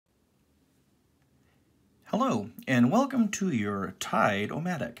Hello, and welcome to your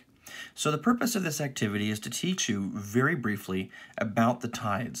Tide-O-Matic. So the purpose of this activity is to teach you very briefly about the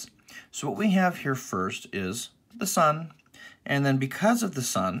tides. So what we have here first is the sun, and then because of the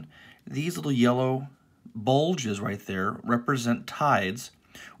sun, these little yellow bulges right there represent tides,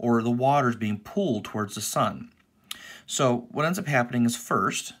 or the waters being pulled towards the sun. So what ends up happening is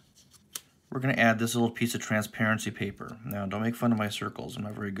first, we're going to add this little piece of transparency paper. Now, don't make fun of my circles. I'm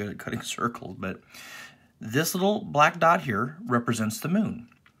not very good at cutting circles, but this little black dot here represents the moon.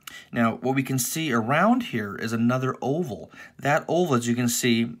 Now, what we can see around here is another oval. That oval, as you can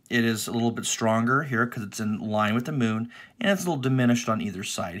see, it is a little bit stronger here because it's in line with the moon, and it's a little diminished on either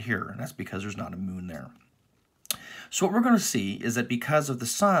side here, and that's because there's not a moon there. So what we're going to see is that because of the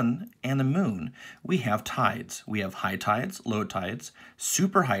sun and the moon, we have tides. We have high tides, low tides,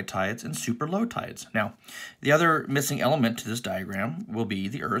 super high tides, and super low tides. Now, the other missing element to this diagram will be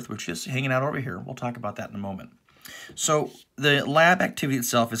the Earth, which is hanging out over here. We'll talk about that in a moment. So the lab activity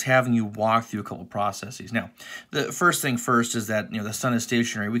itself is having you walk through a couple processes. Now, the first thing first is that the sun is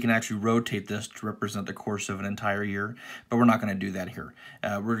stationary. We can actually rotate this to represent the course of an entire year, but we're not going to do that here.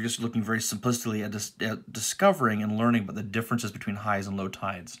 We're just looking very simplistically at discovering and learning about the differences between highs and low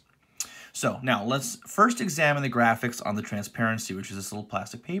tides. So now let's first examine the graphics on the transparency, which is this little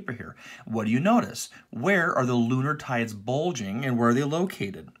plastic paper here. What do you notice? Where are the lunar tides bulging and where are they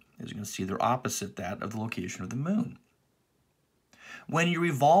located? As you can see, they're opposite that of the location of the moon. When you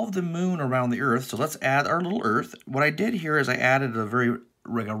revolve the moon around the Earth, so let's add our little Earth. What I did here is I added a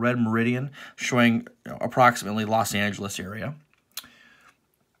red meridian showing approximately Los Angeles area.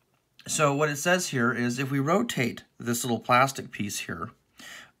 So what it says here is if we rotate this little plastic piece here,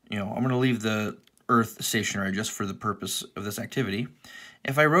 I'm going to leave the Earth stationary just for the purpose of this activity.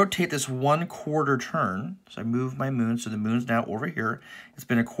 If I rotate this 1/4 turn, so I move my moon, so the moon's now over here, it's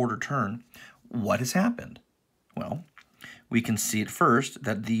been a quarter turn, what has happened? Well, we can see at first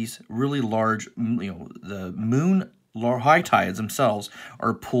that these really large, the moon high tides themselves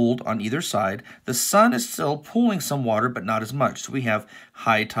are pulled on either side. The sun is still pulling some water, but not as much. So we have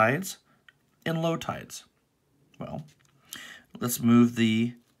high tides and low tides. Well, let's move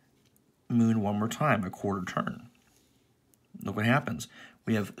the moon one more time, a quarter turn. Look what happens.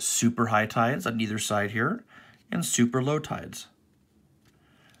 We have super high tides on either side here and super low tides.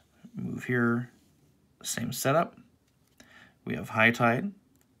 Move here, same setup. We have high tide,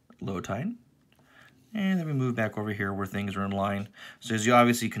 low tide, and then we move back over here where things are in line. So as you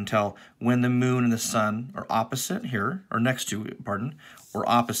obviously can tell, when the moon and the sun are opposite here, or next to, pardon, or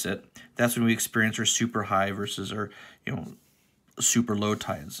opposite, that's when we experience our super high versus our, super low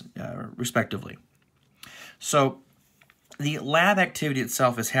tides, respectively. So the lab activity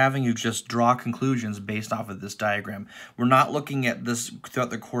itself is having you just draw conclusions based off of this diagram. We're not looking at this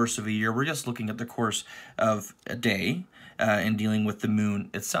throughout the course of a year. We're just looking at the course of a day and dealing with the moon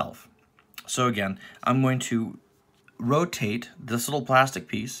itself. So again, I'm going to rotate this little plastic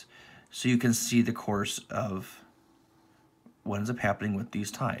piece so you can see the course of what ends up happening with these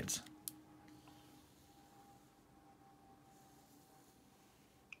tides.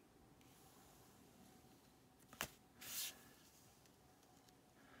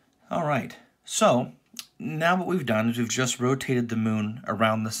 All right, so now what we've done is we've just rotated the moon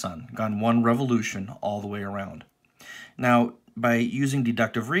around the sun, gone one revolution all the way around. Now, by using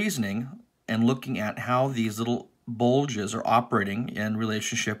deductive reasoning and looking at how these little bulges are operating in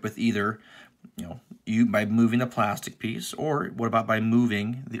relationship with either, you by moving the plastic piece, or what about by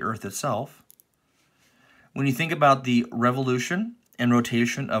moving the Earth itself? When you think about the revolution and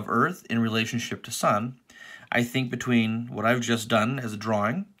rotation of Earth in relationship to sun, I think between what I've just done as a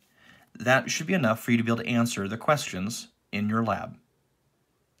drawing, that should be enough for you to be able to answer the questions in your lab.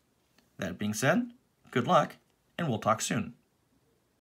 That being said, good luck, and we'll talk soon.